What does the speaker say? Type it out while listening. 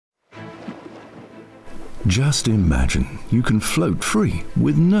Just imagine you can float free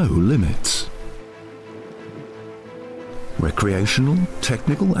with no limits. Recreational,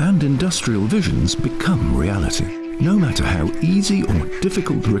 technical and industrial visions become reality. No matter how easy or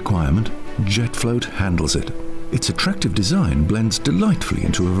difficult the requirement, JETFloat handles it. Its attractive design blends delightfully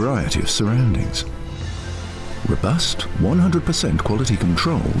into a variety of surroundings. Robust, 100% quality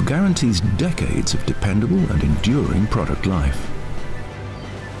control guarantees decades of dependable and enduring product life.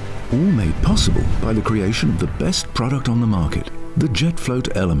 All made possible by the creation of the best product on the market, the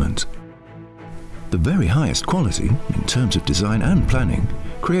JETFloat Element. The very highest quality, in terms of design and planning,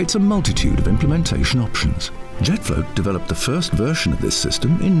 creates a multitude of implementation options. JETFloat developed the first version of this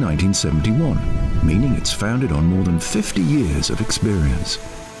system in 1971, meaning it's founded on more than 50 years of experience.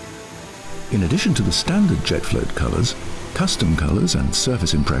 In addition to the standard JETFloat colors, custom colors and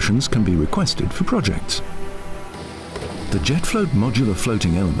surface impressions can be requested for projects. The JETFloat modular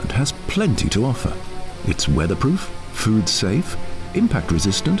floating element has plenty to offer. It's weatherproof, food safe, impact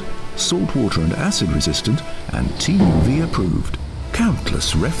resistant, saltwater and acid resistant, and TUV approved.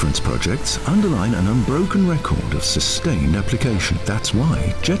 Countless reference projects underline an unbroken record of sustained application. That's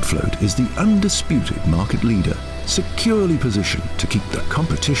why JETFloat is the undisputed market leader, securely positioned to keep the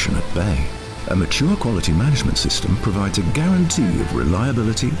competition at bay. A mature quality management system provides a guarantee of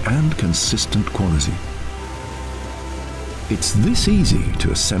reliability and consistent quality. It's this easy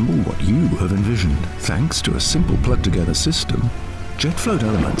to assemble what you have envisioned. Thanks to a simple plug-together system, JETFloat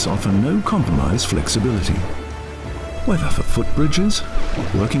elements offer no compromise flexibility. Whether for footbridges,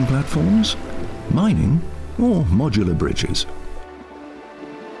 working platforms, mining, or modular bridges.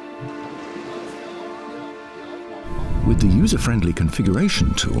 With the user-friendly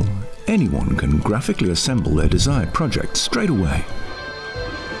configuration tool, anyone can graphically assemble their desired project straight away.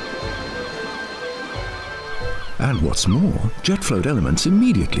 And what's more, JETFloat elements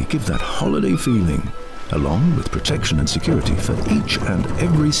immediately give that holiday feeling, along with protection and security for each and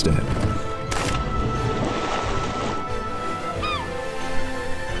every step.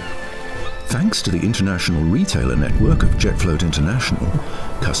 Thanks to the international retailer network of JETFloat International,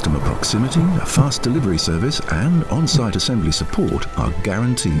 customer proximity, a fast delivery service and on-site assembly support are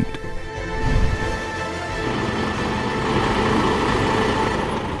guaranteed.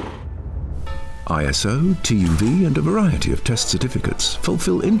 ISO, TUV and a variety of test certificates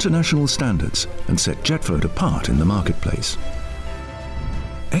fulfill international standards and set JETFloat apart in the marketplace.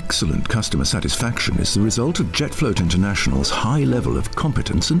 Excellent customer satisfaction is the result of JETFloat International's high level of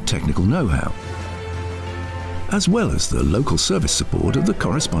competence and technical know-how, as well as the local service support of the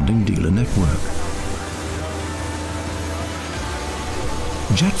corresponding dealer network.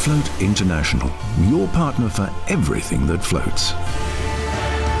 JETFloat International, your partner for everything that floats.